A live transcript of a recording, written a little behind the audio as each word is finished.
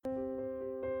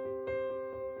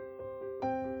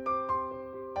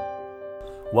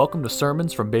Welcome to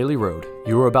Sermons from Bailey Road.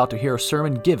 You are about to hear a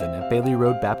sermon given at Bailey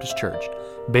Road Baptist Church.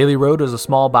 Bailey Road is a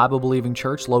small Bible-believing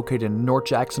church located in North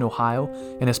Jackson, Ohio,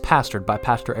 and is pastored by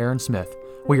Pastor Aaron Smith.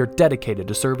 We are dedicated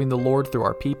to serving the Lord through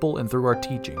our people and through our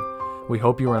teaching. We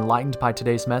hope you are enlightened by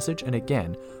today's message, and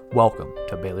again, welcome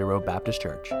to Bailey Road Baptist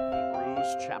Church.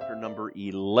 Hebrews chapter number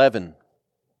 11.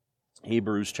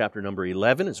 Hebrews chapter number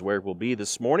 11 is where we'll be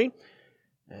this morning,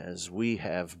 as we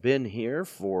have been here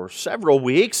for several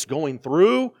weeks going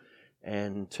through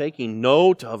and taking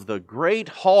note of the great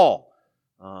haul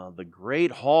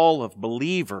of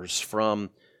believers from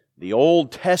the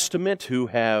Old Testament who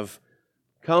have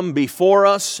come before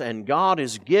us, and God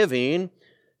is giving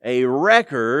a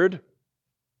record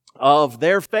of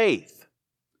their faith.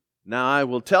 Now, I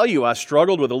will tell you, I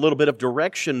struggled with a little bit of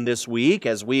direction this week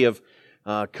as we have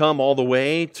come all the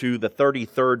way to the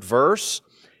 33rd verse.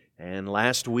 And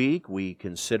last week we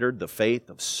considered the faith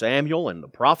of Samuel and the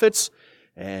prophets,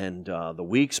 and the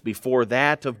weeks before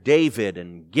that of David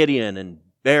and Gideon and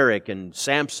Barak and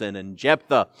Samson and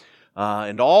Jephthah,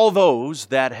 and all those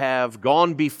that have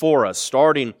gone before us,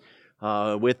 starting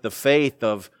with the faith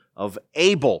of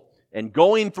Abel, and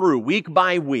going through week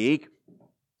by week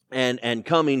and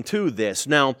coming to this.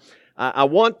 Now, I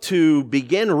want to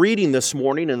begin reading this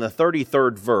morning in the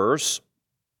 33rd verse,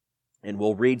 and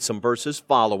we'll read some verses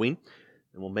following,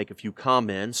 and we'll make a few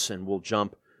comments, and we'll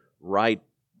jump right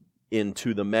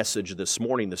into the message this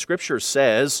morning. The Scripture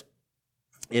says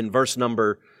in verse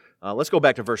number, let's go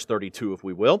back to verse 32 if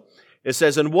we will. It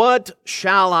says, "And what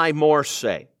shall I more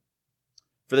say?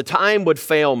 For the time would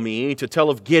fail me to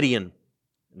tell of Gideon,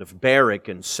 and of Barak,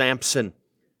 and Samson,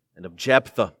 and of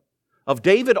Jephthah, of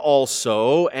David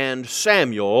also, and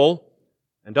Samuel,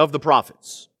 and of the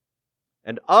prophets."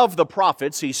 And of the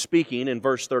prophets, he's speaking in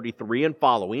verse 33 and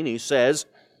following. He says,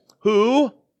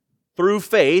 "Who through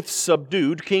faith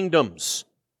subdued kingdoms,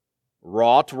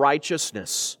 wrought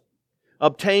righteousness,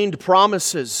 obtained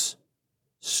promises,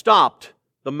 stopped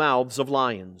the mouths of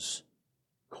lions,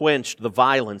 quenched the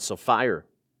violence of fire,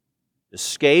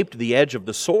 escaped the edge of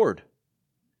the sword,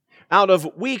 out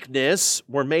of weakness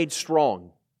were made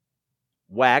strong,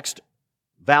 waxed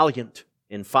valiant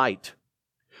in fight,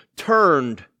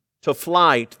 turned to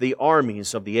flight the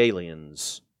armies of the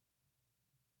aliens.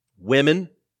 Women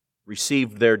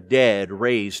received their dead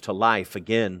raised to life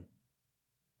again,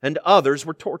 and others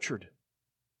were tortured,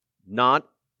 not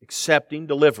accepting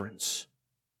deliverance,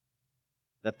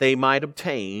 that they might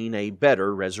obtain a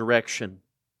better resurrection.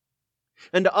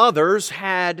 And others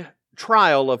had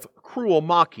trial of cruel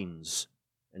mockings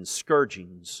and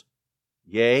scourgings,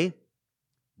 yea,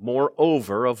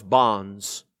 moreover of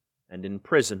bonds and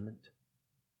imprisonment.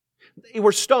 They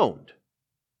were stoned,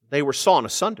 they were sawn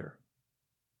asunder,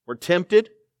 were tempted,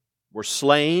 were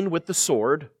slain with the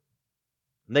sword,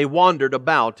 and they wandered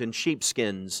about in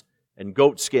sheepskins and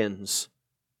goatskins,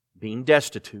 being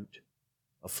destitute,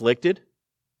 afflicted,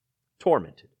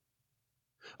 tormented,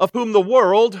 of whom the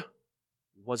world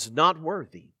was not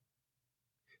worthy.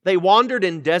 They wandered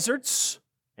in deserts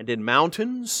and in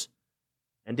mountains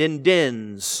and in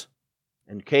dens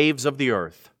and caves of the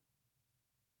earth.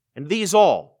 And these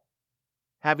all,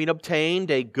 having obtained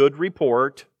a good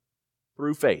report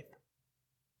through faith,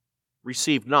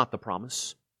 received not the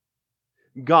promise,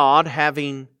 God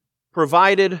having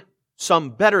provided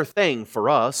some better thing for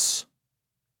us,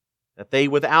 that they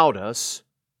without us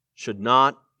should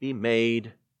not be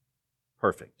made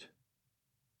perfect."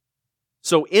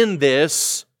 So in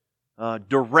this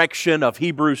direction of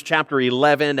Hebrews chapter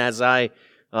 11, as I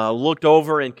looked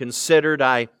over and considered,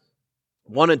 I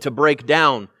wanted to break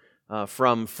down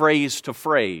from phrase to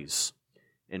phrase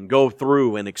and go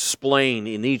through and explain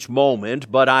in each moment,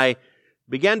 but I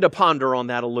began to ponder on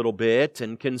that a little bit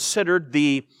and considered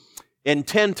the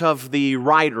intent of the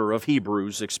writer of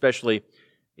Hebrews, especially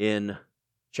in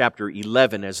chapter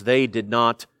 11, as they did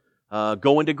not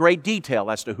go into great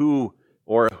detail as to who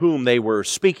or whom they were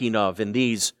speaking of in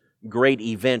these great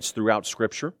events throughout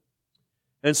Scripture.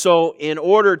 And so in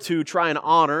order to try and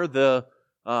honor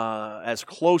as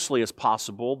closely as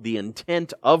possible the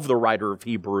intent of the writer of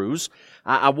Hebrews,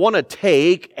 I want to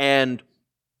take and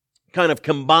kind of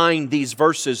combine these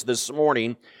verses this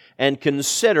morning and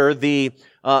consider the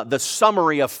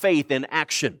summary of faith in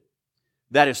action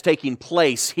that is taking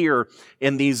place here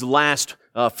in these last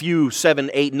few 7,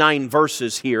 8, 9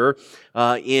 verses here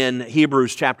in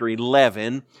Hebrews chapter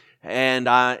 11. And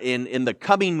in the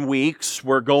coming weeks,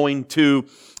 we're going to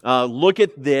look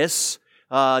at this.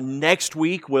 Next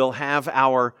week, we'll have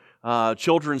our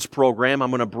children's program,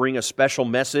 I'm going to bring a special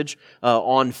message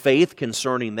on faith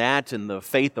concerning that and the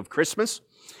faith of Christmas.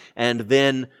 And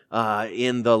then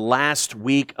in the last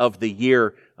week of the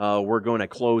year, we're going to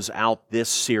close out this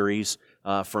series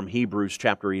from Hebrews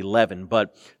chapter 11.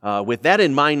 But with that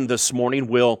in mind this morning,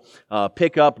 we'll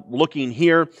pick up looking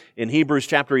here in Hebrews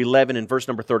chapter 11 and verse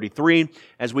number 33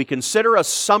 as we consider a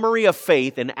summary of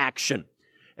faith in action.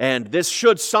 And this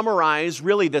should summarize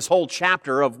really this whole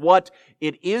chapter of what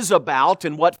it is about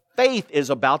and what faith is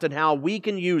about and how we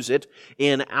can use it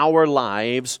in our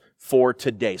lives for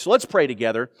today. So let's pray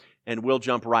together and we'll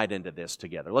jump right into this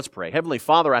together. Let's pray. Heavenly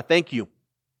Father, I thank you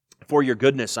for your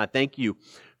goodness. I thank you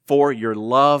for your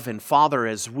love. And Father,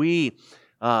 as we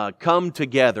come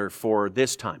together for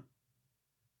this time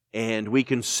and we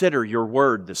consider your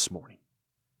word this morning,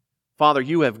 Father,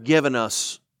 you have given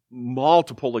us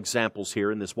multiple examples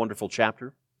here in this wonderful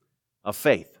chapter of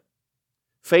faith.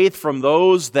 Faith from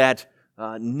those that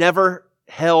never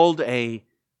held a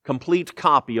complete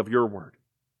copy of your word.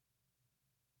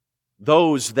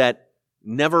 Those that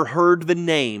never heard the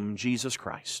name Jesus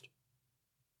Christ.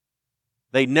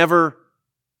 They never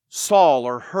saw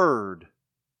or heard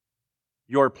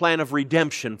your plan of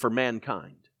redemption for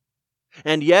mankind.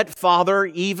 And yet, Father,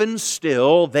 even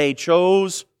still, they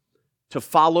chose to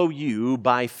follow you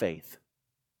by faith.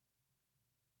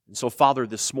 And so, Father,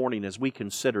 this morning, as we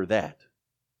consider that,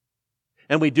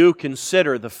 and we do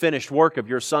consider the finished work of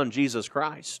your Son, Jesus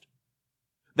Christ,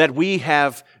 that we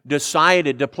have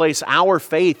decided to place our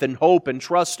faith and hope and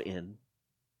trust in,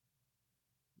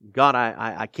 God,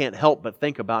 I can't help but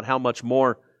think about how much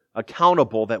more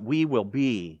accountable that we will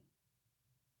be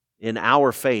in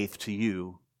our faith to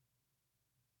you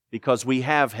because we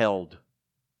have held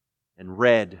and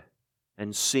read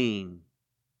and seen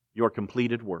your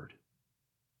completed word.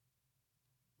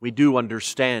 We do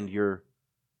understand your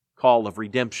call of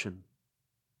redemption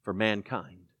for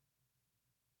mankind.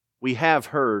 We have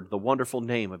heard the wonderful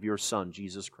name of your Son,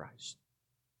 Jesus Christ,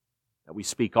 that we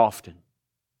speak often.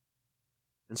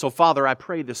 And so, Father, I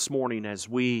pray this morning as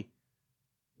we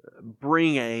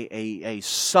bring a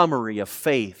summary of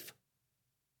faith,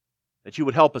 that you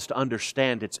would help us to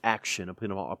understand its action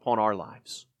upon our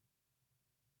lives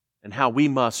and how we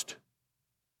must,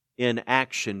 in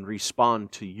action,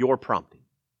 respond to your prompting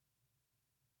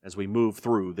as we move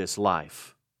through this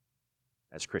life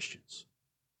as Christians.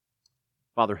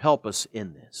 Father, help us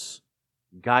in this.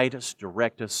 Guide us,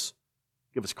 direct us,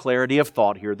 give us clarity of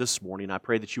thought here this morning. I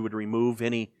pray that you would remove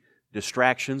any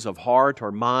distractions of heart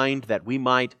or mind, that we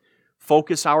might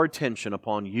focus our attention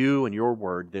upon you and your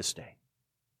word this day.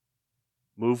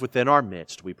 Move within our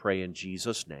midst, we pray in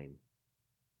Jesus' name.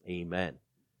 Amen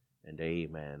and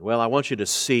amen. Well, I want you to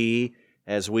see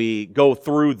as we go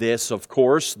through this, of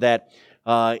course, that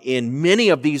in many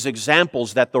of these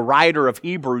examples that the writer of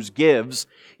Hebrews gives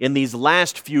in these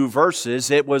last few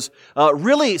verses, it was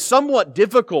really somewhat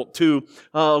difficult to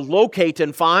locate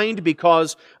and find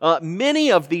because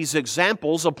many of these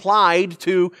examples applied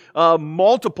to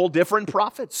multiple different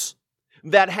prophets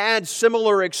that had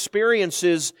similar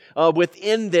experiences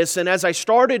within this. And as I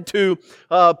started to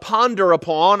ponder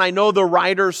upon, I know the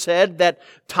writer said that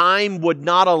time would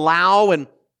not allow, and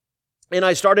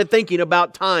I started thinking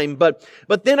about time, but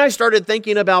then I started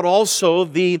thinking about also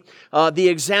the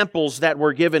examples that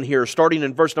were given here, starting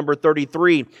in verse number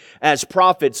 33, as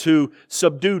prophets who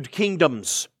subdued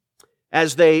kingdoms,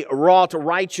 as they wrought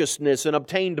righteousness and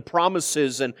obtained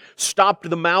promises and stopped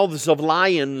the mouths of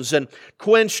lions and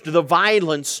quenched the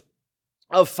violence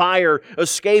of fire,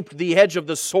 escaped the edge of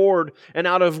the sword, and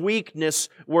out of weakness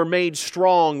were made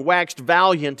strong, waxed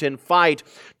valiant in fight,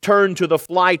 turned to the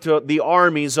flight the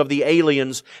armies of the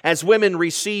aliens, as women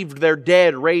received their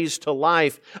dead raised to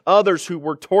life, others who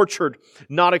were tortured,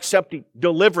 not accepting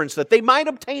deliverance, that they might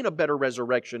obtain a better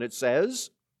resurrection, it says.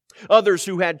 Others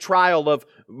who had trial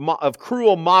of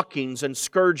cruel mockings and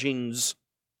scourgings,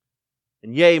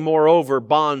 and yea, moreover,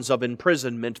 bonds of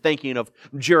imprisonment, thinking of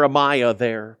Jeremiah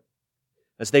there,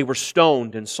 as they were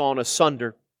stoned and sawn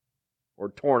asunder, or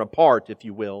torn apart, if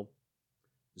you will,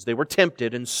 as they were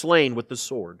tempted and slain with the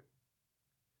sword,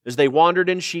 as they wandered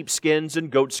in sheepskins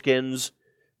and goatskins,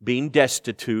 being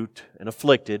destitute and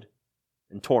afflicted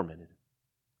and tormented.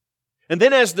 And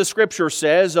then, as the Scripture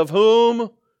says, of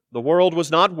whom the world was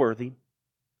not worthy,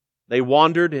 they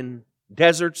wandered in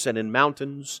deserts and in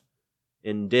mountains,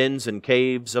 in dens and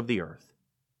caves of the earth.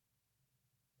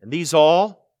 And these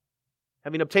all,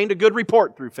 having obtained a good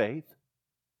report through faith,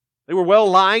 they were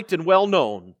well liked and well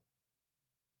known,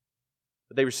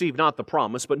 but they received not the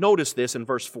promise. But notice this in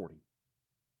verse 40.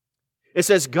 It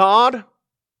says, God,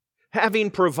 having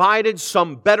provided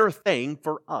some better thing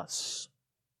for us.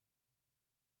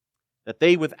 that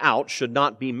they without should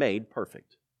not be made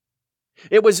perfect.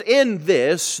 It was in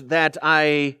this that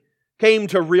I came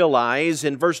to realize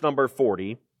in verse number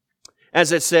 40,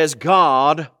 as it says,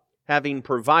 God having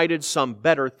provided some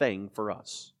better thing for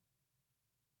us.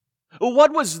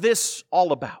 What was this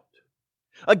all about?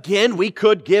 Again, we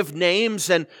could give names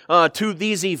and to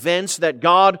these events that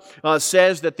God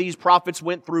says that these prophets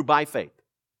went through by faith.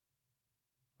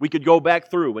 We could go back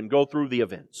through and go through the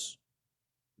events,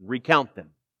 recount them,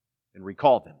 and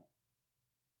recall them.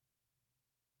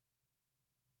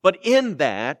 But in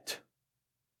that,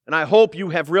 and I hope you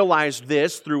have realized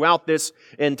this throughout this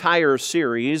entire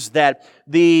series, that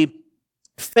the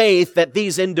faith that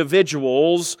these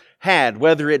individuals had,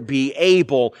 whether it be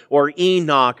Abel or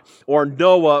Enoch or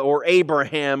Noah or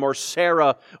Abraham or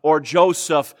Sarah or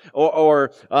Joseph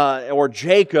or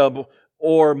Jacob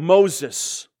or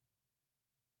Moses,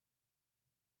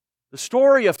 the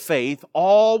story of faith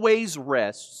always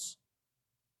rests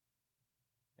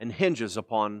and hinges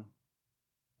upon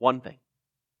one thing,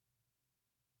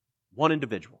 one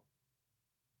individual,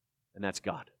 and that's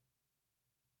God.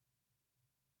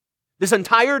 This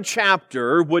entire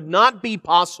chapter would not be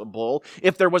possible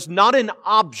if there was not an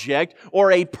object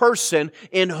or a person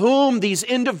in whom these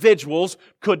individuals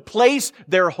could place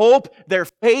their hope, their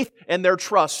faith, and their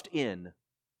trust in.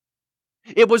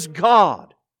 It was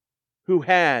God who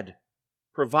had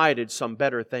provided some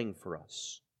better thing for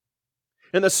us.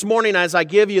 And this morning, as I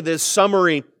give you this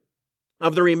summary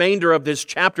of the remainder of this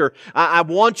chapter, I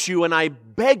want you and I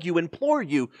beg you, implore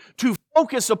you to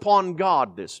focus upon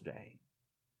God this day.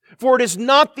 For it is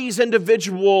not these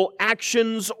individual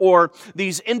actions or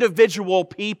these individual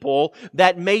people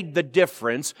that made the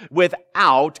difference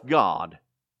without God,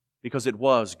 because it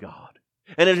was God.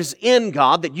 And it is in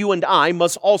God that you and I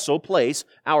must also place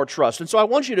our trust. And so I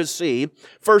want you to see,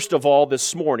 first of all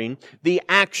this morning, the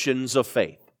actions of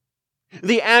faith.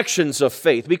 The actions of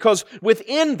faith, because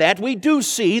within that we do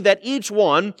see that each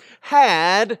one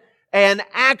had an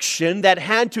action that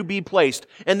had to be placed.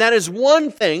 And that is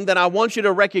one thing that I want you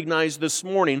to recognize this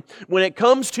morning when it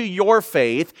comes to your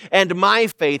faith and my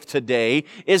faith today,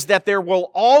 is that there will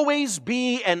always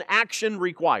be an action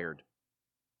required.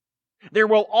 There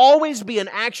will always be an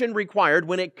action required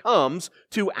when it comes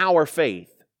to our faith.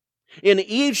 In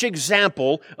each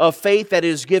example of faith that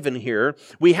is given here,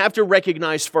 we have to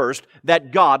recognize first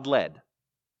that God led.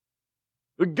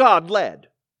 God led.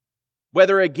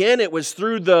 Whether again it was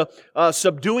through the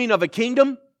subduing of a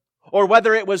kingdom, or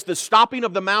whether it was the stopping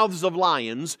of the mouths of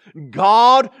lions,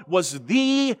 God was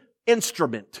the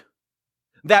instrument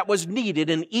that was needed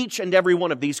in each and every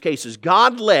one of these cases.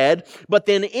 God led, but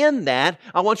then in that,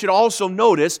 I want you to also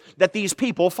notice that these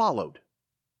people followed.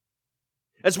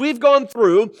 As we've gone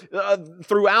through,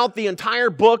 throughout the entire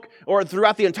book, or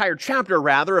throughout the entire chapter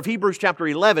rather, of Hebrews chapter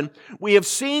 11, we have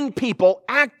seen people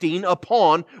acting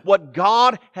upon what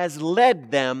God has led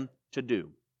them to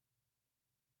do.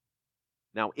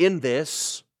 Now in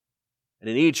this, and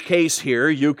in each case here,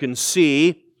 you can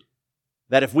see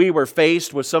that if we were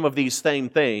faced with some of these same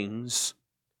things,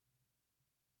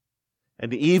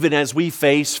 and even as we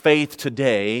face faith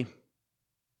today,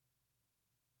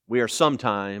 we are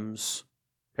sometimes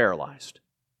paralyzed.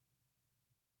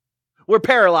 We're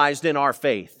paralyzed in our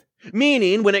faith.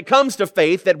 Meaning, when it comes to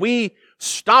faith, that we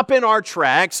stop in our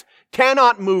tracks,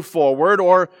 cannot move forward,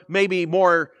 or maybe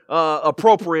more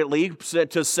appropriately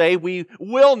to say, we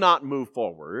will not move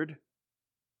forward.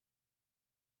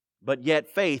 But yet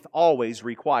faith always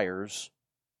requires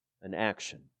an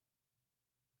action.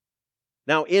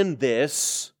 Now in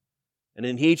this, and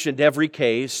in each and every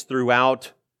case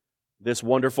throughout this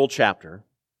wonderful chapter,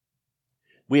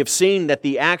 we have seen that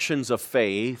the actions of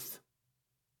faith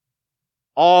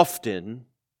often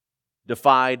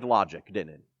defied logic,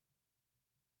 didn't it?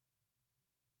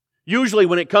 Usually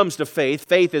when it comes to faith,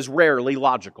 faith is rarely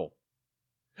logical.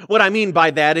 What I mean by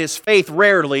that is faith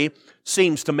rarely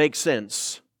seems to make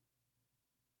sense.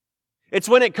 It's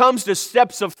when it comes to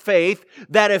steps of faith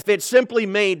that if it simply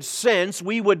made sense,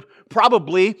 we would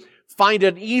probably find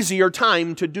an easier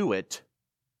time to do it.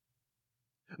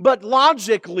 But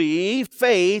logically,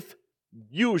 faith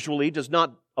usually does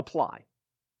not apply.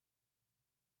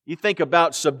 You think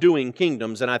about subduing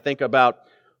kingdoms, and I think about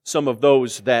some of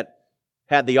those that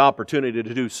had the opportunity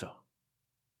to do so.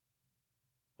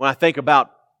 When I think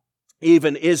about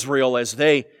even Israel as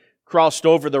they crossed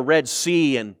over the Red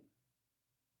Sea, and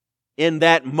in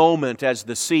that moment as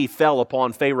the sea fell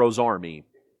upon Pharaoh's army,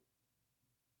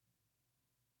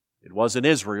 it wasn't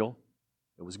Israel,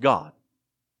 it was God.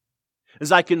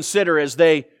 As I consider as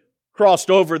they crossed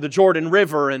over the Jordan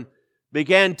River and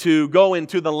began to go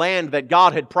into the land that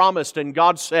God had promised, and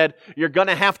God said, you're going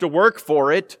to have to work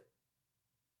for it.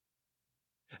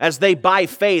 As they, by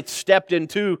faith, stepped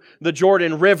into the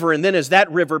Jordan River, and then as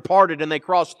that river parted and they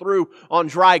crossed through on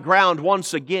dry ground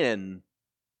once again,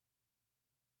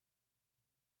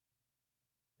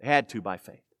 they had to by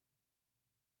faith.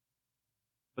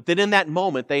 But then in that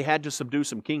moment, they had to subdue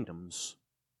some kingdoms.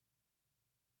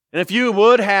 And if you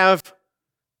would have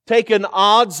taken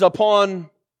odds upon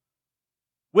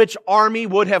which army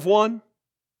would have won,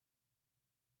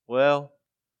 well,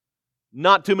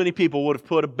 not too many people would have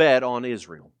put a bet on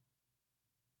Israel.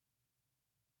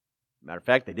 Matter of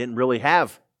fact, they didn't really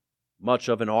have much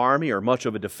of an army or much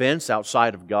of a defense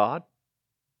outside of God.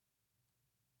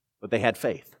 But they had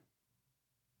faith.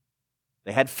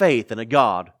 They had faith in a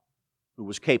God who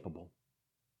was capable.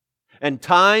 And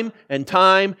time and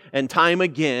time and time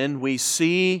again, we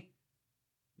see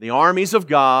the armies of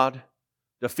God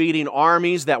defeating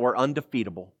armies that were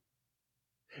undefeatable.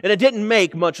 And it didn't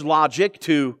make much logic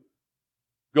to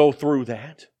go through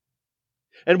that.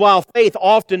 And while faith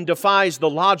often defies the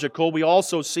logical, we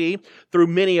also see through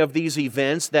many of these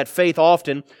events that faith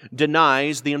often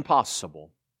denies the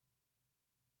impossible.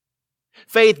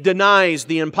 Faith denies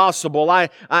the impossible.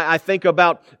 I think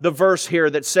about the verse here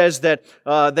that says that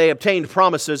they obtained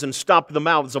promises and stopped the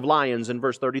mouths of lions in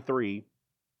verse 33.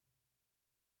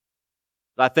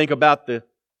 I think about the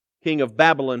king of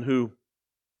Babylon who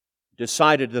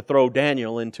decided to throw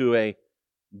Daniel into a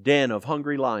den of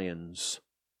hungry lions.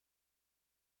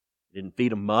 Didn't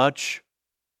feed him much,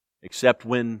 except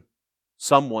when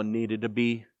someone needed to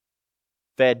be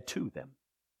fed to them.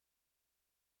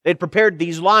 They'd prepared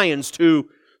these lions to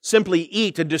simply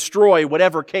eat and destroy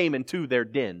whatever came into their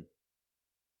den.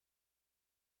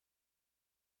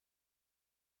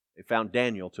 They found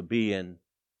Daniel to be in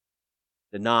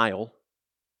denial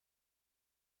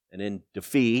and in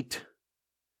defeat.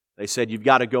 They said, you've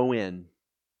got to go in.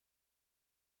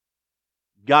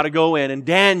 You've got to go in. And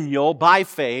Daniel, by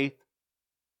faith,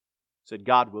 said,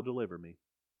 God will deliver me.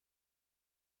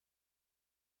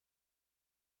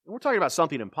 And we're talking about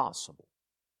something impossible.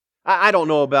 I don't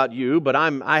know about you, but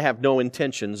I have no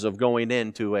intentions of going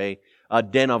into a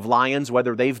den of lions,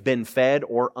 whether they've been fed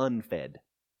or unfed.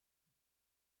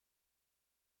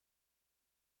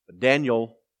 But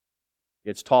Daniel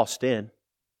gets tossed in.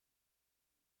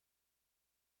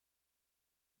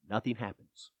 Nothing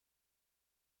happens.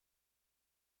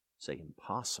 Say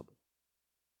impossible.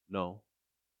 No.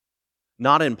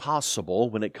 Not impossible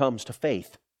when it comes to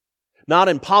faith. Not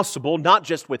impossible, not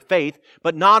just with faith,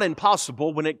 but not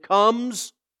impossible when it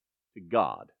comes to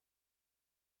God.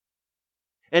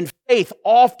 And faith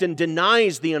often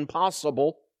denies the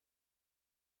impossible,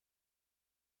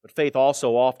 but faith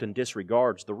also often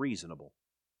disregards the reasonable.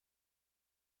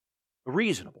 The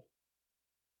reasonable.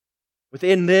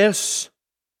 Within this,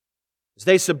 as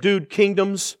they subdued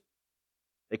kingdoms,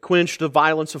 they quenched the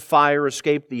violence of fire,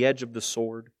 escaped the edge of the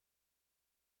sword.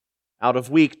 Out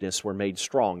of weakness were made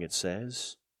strong, it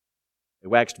says. They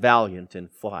waxed valiant in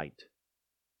flight.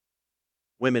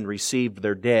 Women received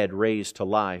their dead raised to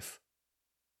life.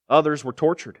 Others were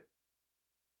tortured,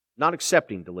 not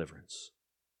accepting deliverance,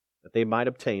 that they might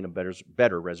obtain a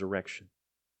better resurrection.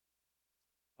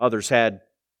 Others had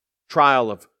trial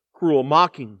of cruel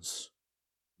mockings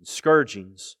and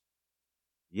scourgings,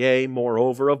 yea,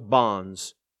 moreover, of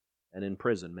bonds and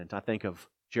imprisonment. I think of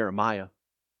Jeremiah.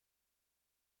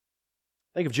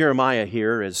 Think of Jeremiah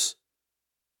here as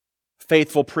a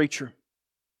faithful preacher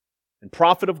and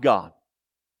prophet of God,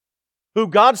 who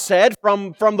God said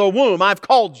from the womb, I've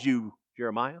called you,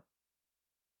 Jeremiah.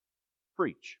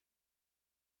 Preach.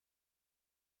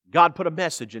 God put a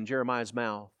message in Jeremiah's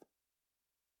mouth.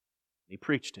 He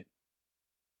preached it.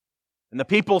 And the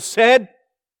people said,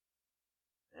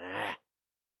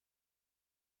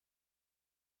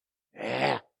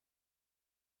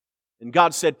 And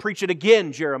God said, preach it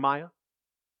again, Jeremiah.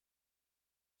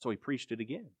 So he preached it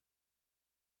again.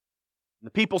 And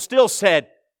the people still said,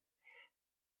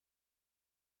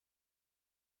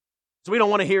 so we don't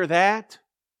want to hear that.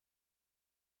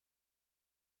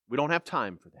 We don't have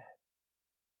time for that.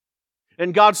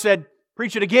 And God said,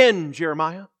 preach it again,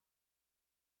 Jeremiah.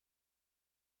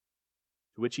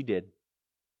 To which he did.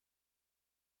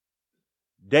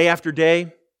 Day after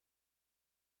day,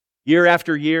 year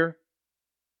after year,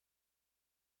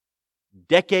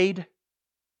 decade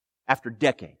after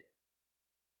decade,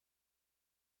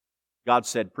 God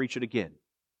said, preach it again.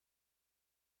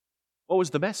 What was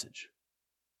the message?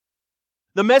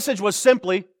 The message was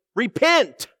simply,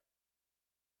 repent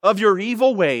of your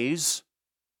evil ways,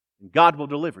 and God will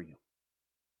deliver you.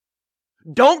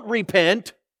 Don't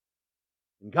repent,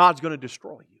 and God's going to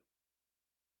destroy you.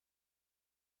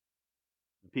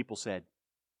 And people said,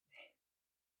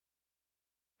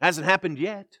 hasn't happened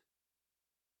yet.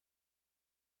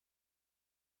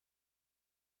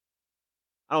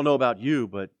 I don't know about you,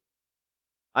 but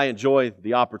I enjoy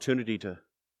the opportunity to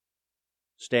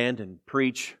stand and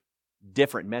preach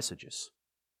different messages.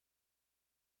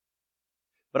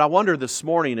 But I wonder this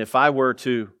morning if I were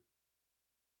to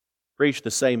preach the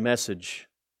same message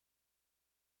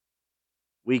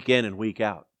week in and week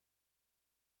out.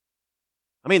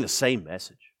 I mean the same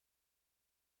message.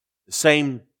 The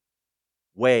same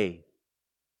way.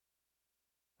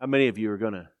 How many of you are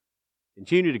going to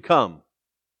continue to come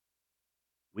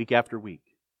week after week,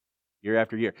 year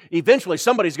after year? Eventually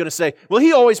somebody's going to say, well,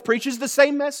 he always preaches the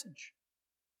same message.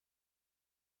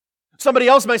 Somebody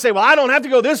else may say, well, I don't have to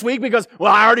go this week because,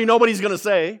 well, I already know what he's going to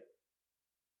say.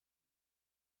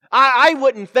 I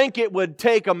wouldn't think it would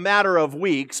take a matter of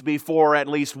weeks before at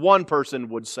least one person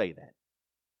would say that.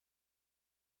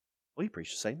 Well, he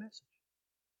preached the same message.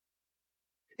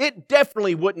 It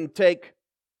definitely wouldn't take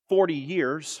 40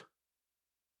 years.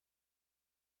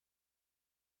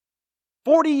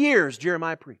 40 years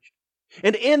Jeremiah preached.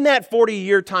 And in that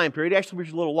 40-year time period, actually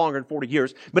preached a little longer than 40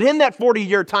 years, but in that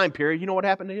 40-year time period, you know what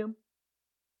happened to him?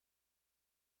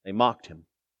 They mocked him.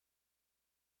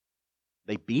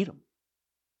 They beat him.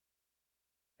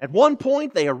 At one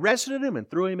point, they arrested him and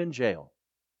threw him in jail.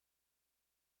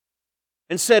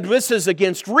 And said, this is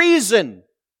against reason.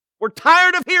 We're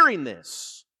tired of hearing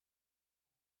this.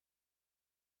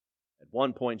 At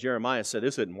one point, Jeremiah said,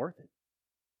 this isn't worth it.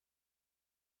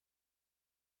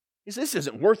 He said, this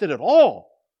isn't worth it at all.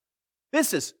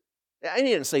 This is, I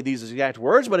didn't say these exact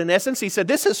words, but in essence, he said,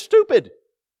 this is stupid.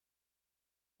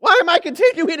 Why am I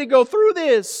continuing to go through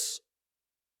this?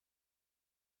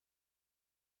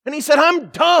 And he said, I'm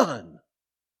done.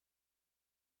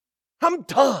 I'm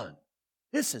done.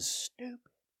 This is stupid.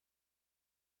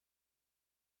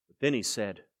 But then he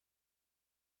said,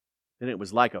 then it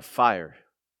was like a fire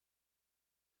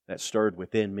that stirred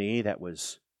within me, that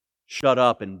was shut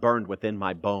up and burned within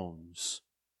my bones,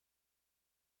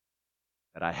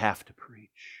 that I have to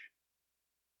preach.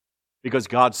 Because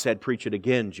God said, preach it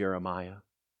again, Jeremiah.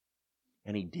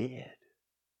 And he did.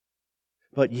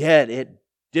 But yet it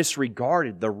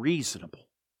disregarded the reasonable.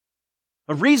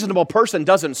 A reasonable person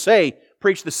doesn't say,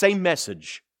 preach the same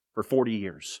message for 40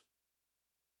 years.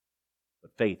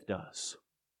 But faith does.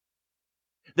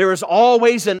 There is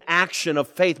always an action of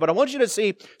faith. But I want you to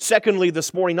see, secondly,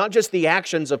 this morning, not just the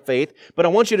actions of faith, but I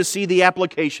want you to see the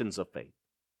applications of faith.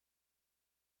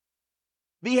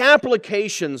 The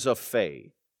applications of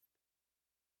faith.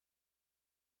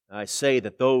 I say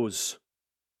that those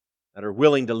that are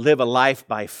willing to live a life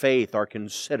by faith are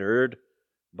considered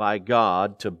by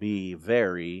God to be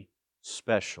very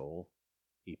special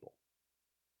people.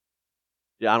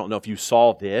 I don't know if you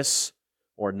saw this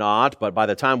or not, but by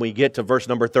the time we get to verse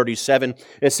number 37,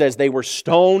 it says they were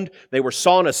stoned, they were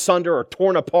sawn asunder or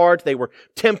torn apart, they were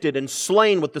tempted and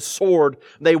slain with the sword,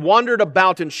 they wandered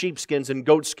about in sheepskins and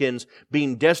goatskins,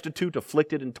 being destitute,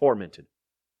 afflicted, and tormented.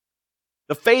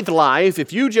 The faith life,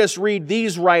 if you just read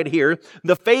these right here,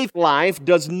 the faith life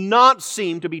does not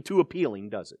seem to be too appealing,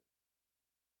 does it?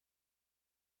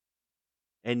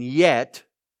 And yet,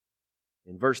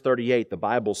 in verse 38, the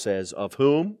Bible says, of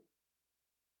whom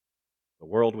the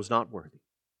world was not worthy.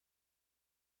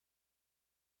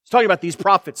 He's talking about these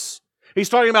prophets. He's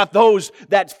talking about those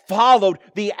that followed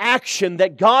the action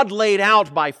that God laid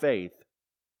out by faith.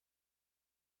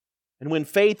 And when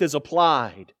faith is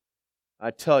applied, I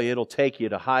tell you, it'll take you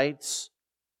to heights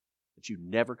that you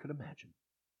never could imagine.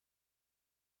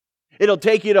 It'll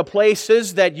take you to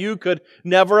places that you could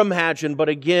never imagine. But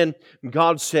again,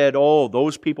 God said, oh,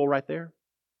 those people right there,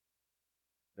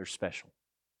 they're special.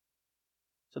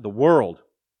 So the world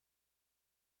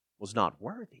was not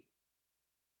worthy.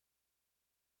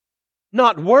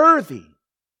 Not worthy.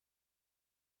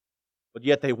 But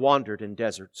yet they wandered in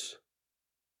deserts,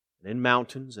 and in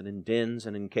mountains, and in dens,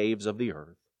 and in caves of the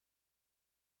earth.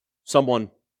 Someone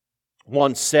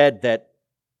once said that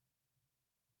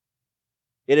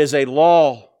it is a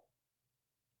law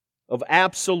of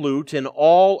absolute in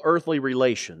all earthly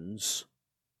relations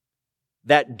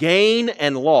that gain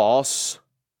and loss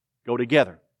go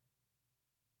together.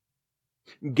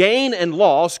 Gain and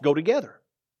loss go together.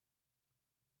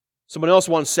 Someone else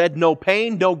once said, no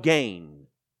pain, no gain.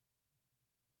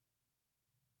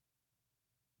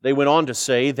 They went on to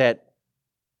say that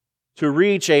to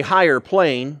reach a higher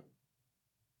plane,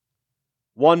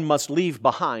 one must leave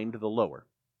behind the lower.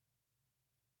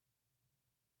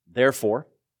 Therefore,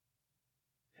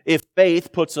 if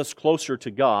faith puts us closer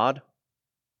to God,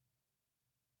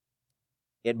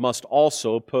 it must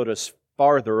also put us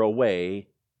farther away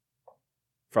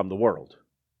from the world.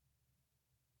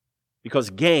 Because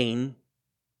gain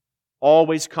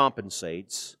always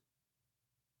compensates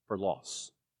for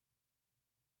loss.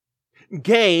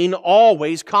 Gain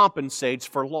always compensates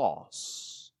for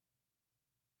loss.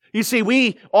 You see,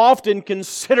 we often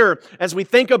consider, as we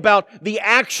think about the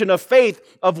action of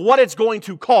faith, of what it's going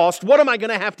to cost, what am I going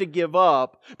to have to give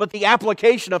up? But the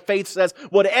application of faith says,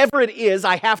 whatever it is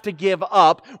I have to give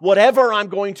up, whatever I'm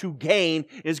going to gain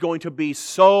is going to be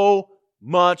so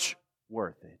much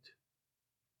worth it.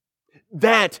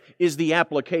 That is the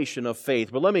application of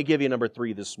faith. But let me give you number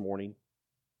 3 this morning,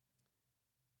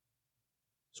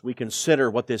 as we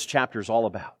consider what this chapter is all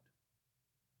about.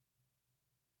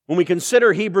 When we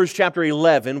consider Hebrews chapter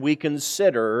 11, we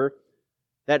consider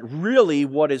that really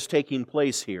what is taking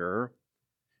place here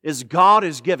is God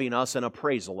is giving us an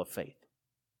appraisal of faith.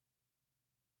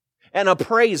 An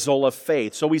appraisal of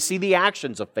faith. So we see the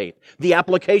actions of faith, the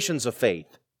applications of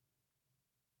faith.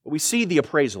 But we see the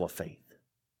appraisal of faith.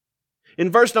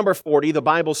 In verse number 40, the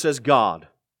Bible says, God,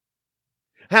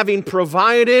 having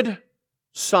provided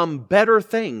some better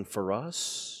thing for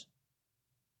us.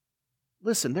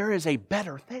 Listen, there is a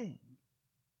better thing.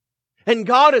 And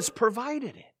God has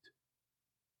provided it.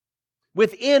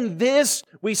 Within this,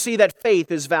 we see that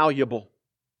faith is valuable.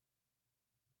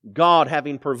 God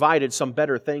having provided some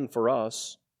better thing for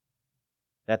us,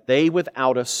 that they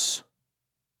without us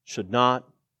should not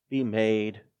be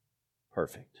made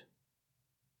perfect.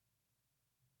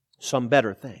 Some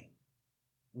better thing.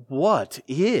 What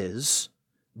is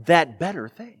that better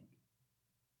thing?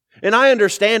 And I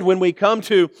understand when we come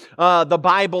to the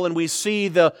Bible and we see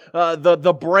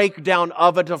the breakdown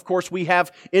of it, of course we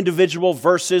have individual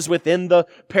verses within the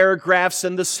paragraphs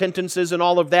and the sentences and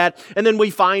all of that. And then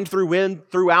we find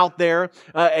throughout there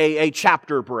a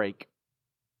chapter break.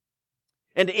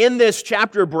 And in this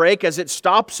chapter break, as it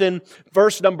stops in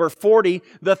verse number 40,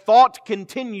 the thought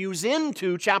continues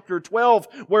into chapter 12,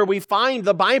 where we find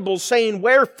the Bible saying,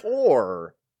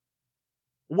 wherefore?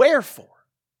 Wherefore?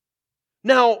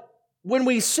 Now, when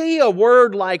we see a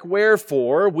word like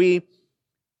wherefore, we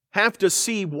have to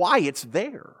see why it's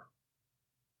there.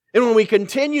 And when we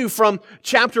continue from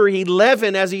chapter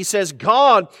 11, as he says,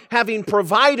 God having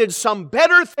provided some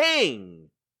better thing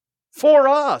for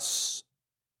us,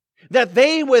 that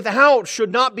they without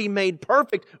should not be made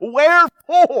perfect.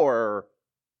 Wherefore,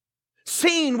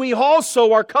 seeing we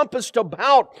also are compassed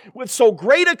about with so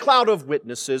great a cloud of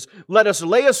witnesses, let us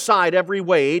lay aside every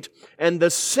weight and the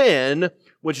sin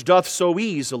which doth so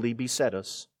easily beset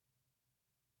us.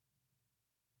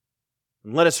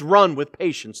 And let us run with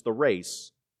patience the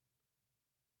race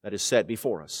that is set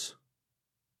before us,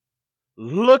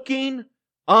 looking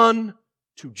unto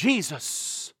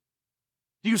Jesus.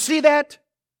 Do you see that?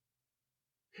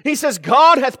 He says,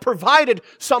 God hath provided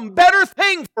some better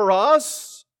thing for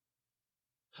us,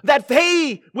 that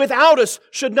they without us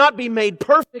should not be made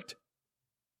perfect.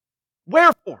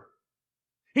 Wherefore?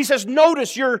 He says,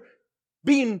 notice you're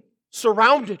being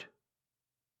surrounded.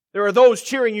 There are those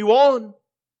cheering you on.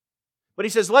 But he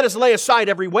says, let us lay aside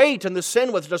every weight and the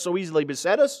sin which does so easily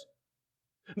beset us.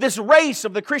 This race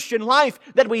of the Christian life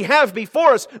that we have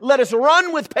before us, let us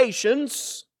run with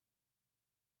patience,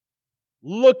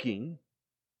 looking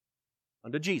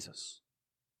unto Jesus.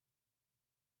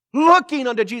 Looking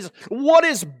unto Jesus. What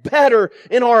is better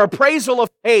in our appraisal of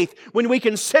faith when we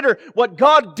consider what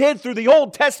God did through the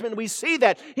Old Testament? We see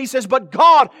that. He says, but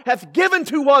God hath given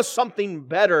to us something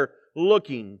better,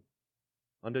 looking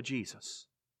unto Jesus,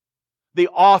 the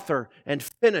author and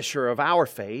finisher of our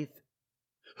faith,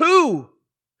 who,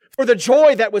 for the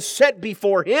joy that was set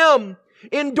before Him,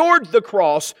 endured the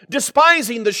cross,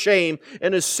 despising the shame,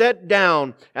 and is set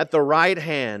down at the right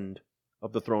hand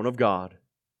of the throne of God.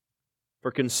 For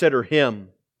consider Him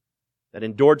that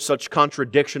endured such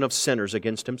contradiction of sinners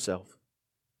against Himself,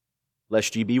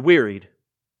 lest ye be wearied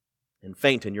and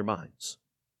faint in your minds.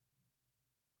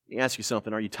 Let me ask you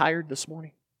something. Are you tired this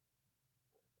morning?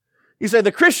 You say,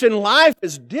 the Christian life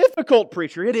is difficult,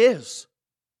 preacher. It is.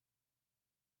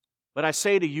 But I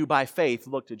say to you, by faith,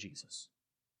 look to Jesus.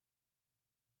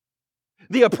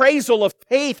 The appraisal of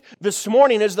faith this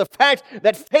morning is the fact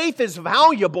that faith is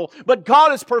valuable, but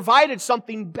God has provided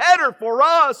something better for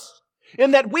us,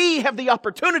 in that we have the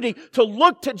opportunity to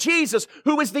look to Jesus,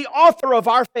 who is the author of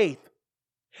our faith.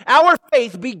 Our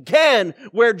faith began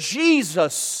where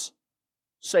Jesus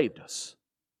saved us.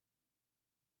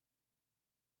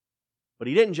 But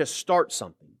He didn't just start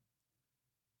something.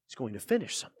 He's going to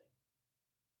finish something.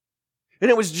 And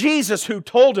it was Jesus who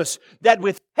told us that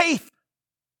with faith,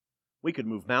 we could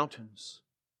move mountains.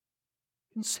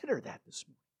 Consider that this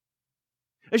morning.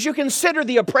 As you consider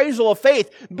the appraisal of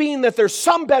faith being that there's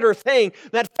some better thing,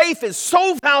 that faith is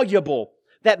so valuable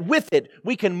that with it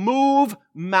we can move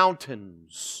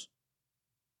mountains.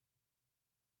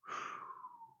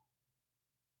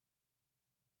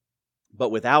 But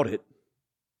without it,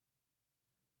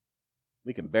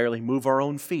 we can barely move our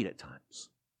own feet at times.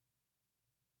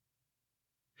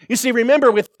 You see,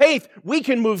 remember, with faith, we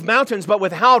can move mountains, but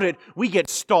without it, we get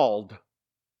stalled.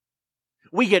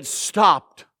 We get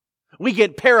stopped. We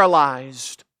get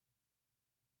paralyzed.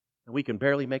 And we can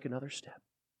barely make another step.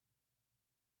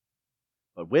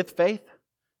 But with faith,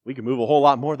 we can move a whole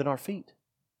lot more than our feet.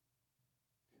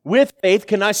 With faith,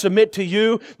 can I submit to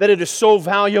you that it is so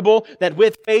valuable that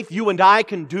with faith you and I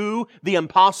can do the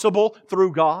impossible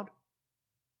through God?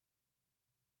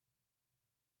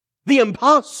 The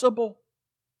impossible.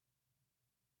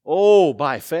 Oh,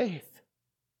 by faith.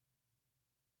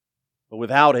 But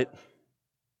without it,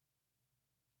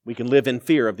 we can live in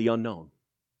fear of the unknown.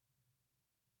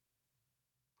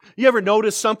 You ever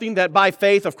notice something that by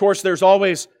faith, of course, there's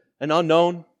always an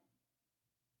unknown?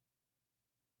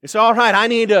 You say, all right, I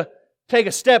need to take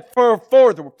a step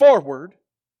forward,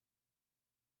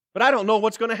 but I don't know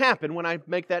what's going to happen when I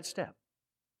make that step.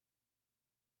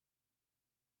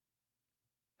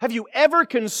 Have you ever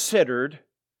considered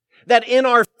that in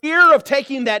our fear of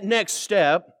taking that next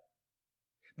step,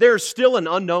 there's still an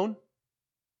unknown?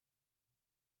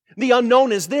 The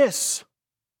unknown is this.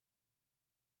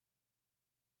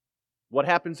 What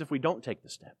happens if we don't take the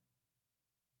step?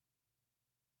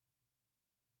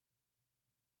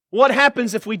 What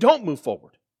happens if we don't move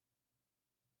forward?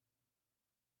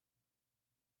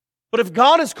 But if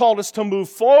God has called us to move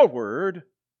forward,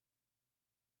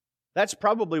 that's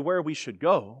probably where we should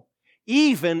go,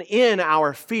 even in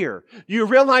our fear. You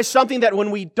realize something, that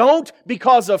when we don't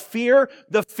because of fear,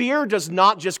 the fear does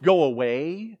not just go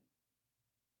away.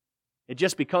 It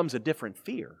just becomes a different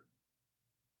fear.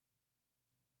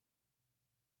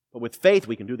 But with faith,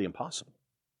 we can do the impossible.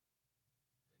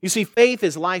 You see, faith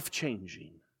is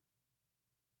life-changing.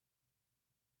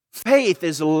 Faith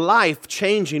is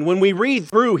life-changing. When we read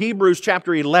through Hebrews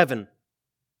chapter 11,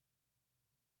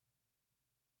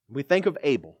 we think of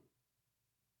Abel.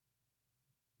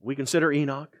 We consider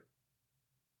Enoch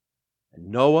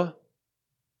and Noah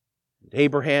and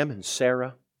Abraham and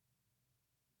Sarah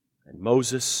and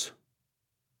Moses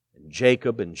and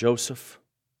Jacob and Joseph.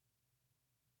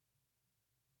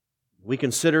 We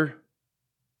consider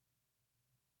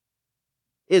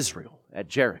Israel at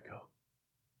Jericho.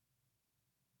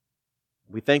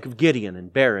 We think of Gideon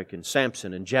and Barak and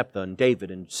Samson and Jephthah and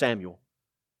David and Samuel.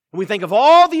 And we think of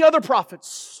all the other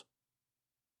prophets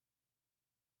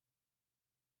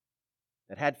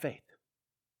that had faith.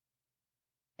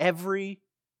 Every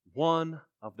one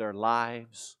of their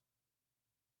lives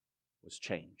was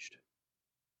changed.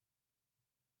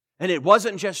 And it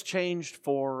wasn't just changed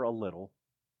for a little.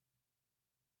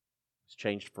 It was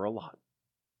changed for a lot.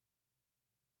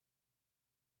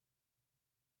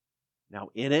 Now,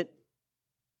 in it,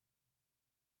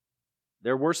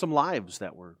 there were some lives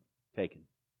that were taken.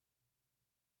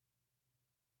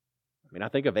 I mean, I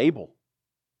think of Abel.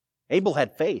 Abel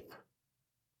had faith.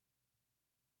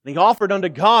 And he offered unto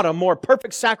God a more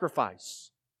perfect sacrifice.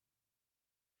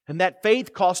 And that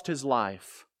faith cost his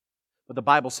life. But the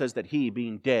Bible says that he,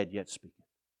 being dead, yet speaketh.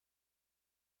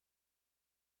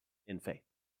 In faith.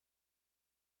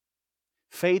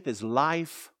 Faith is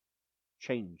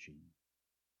life-changing.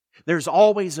 There's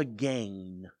always a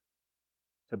gain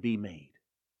to be made.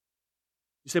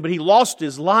 You say, but he lost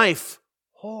his life.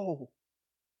 Oh,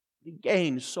 he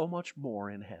gained so much more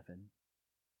in heaven.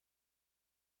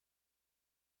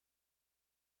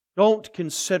 Don't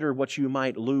consider what you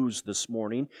might lose this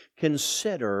morning.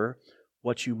 Consider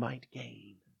what you might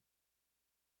gain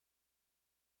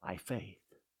by faith.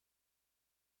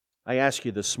 I ask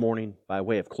you this morning, by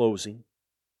way of closing,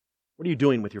 what are you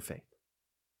doing with your faith?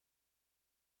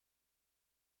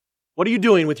 What are you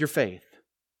doing with your faith?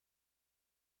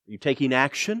 Are you taking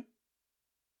action?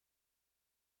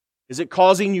 Is it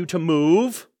causing you to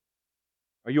move?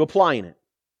 Are you applying it?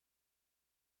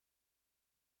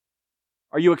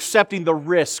 Are you accepting the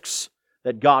risks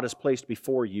that God has placed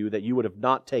before you that you would have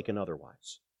not taken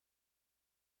otherwise?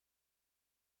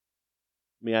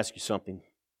 Let me ask you something.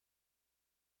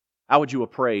 How would you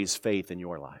appraise faith in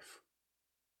your life?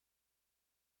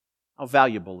 How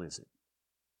valuable is it?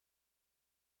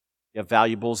 You have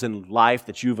valuables in life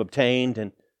that you've obtained,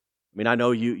 and I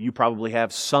know you probably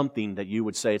have something that you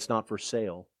would say it's not for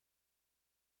sale.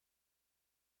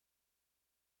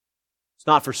 It's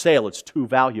not for sale, it's too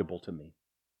valuable to me.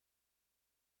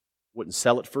 Wouldn't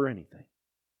sell it for anything.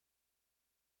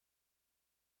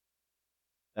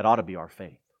 That ought to be our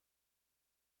faith.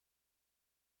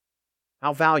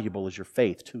 How valuable is your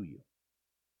faith to you?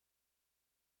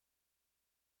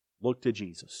 Look to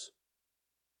Jesus.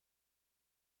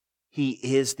 He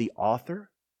is the author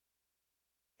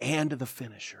and the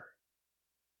finisher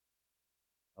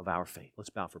of our faith. Let's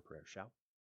bow for prayer, shall we?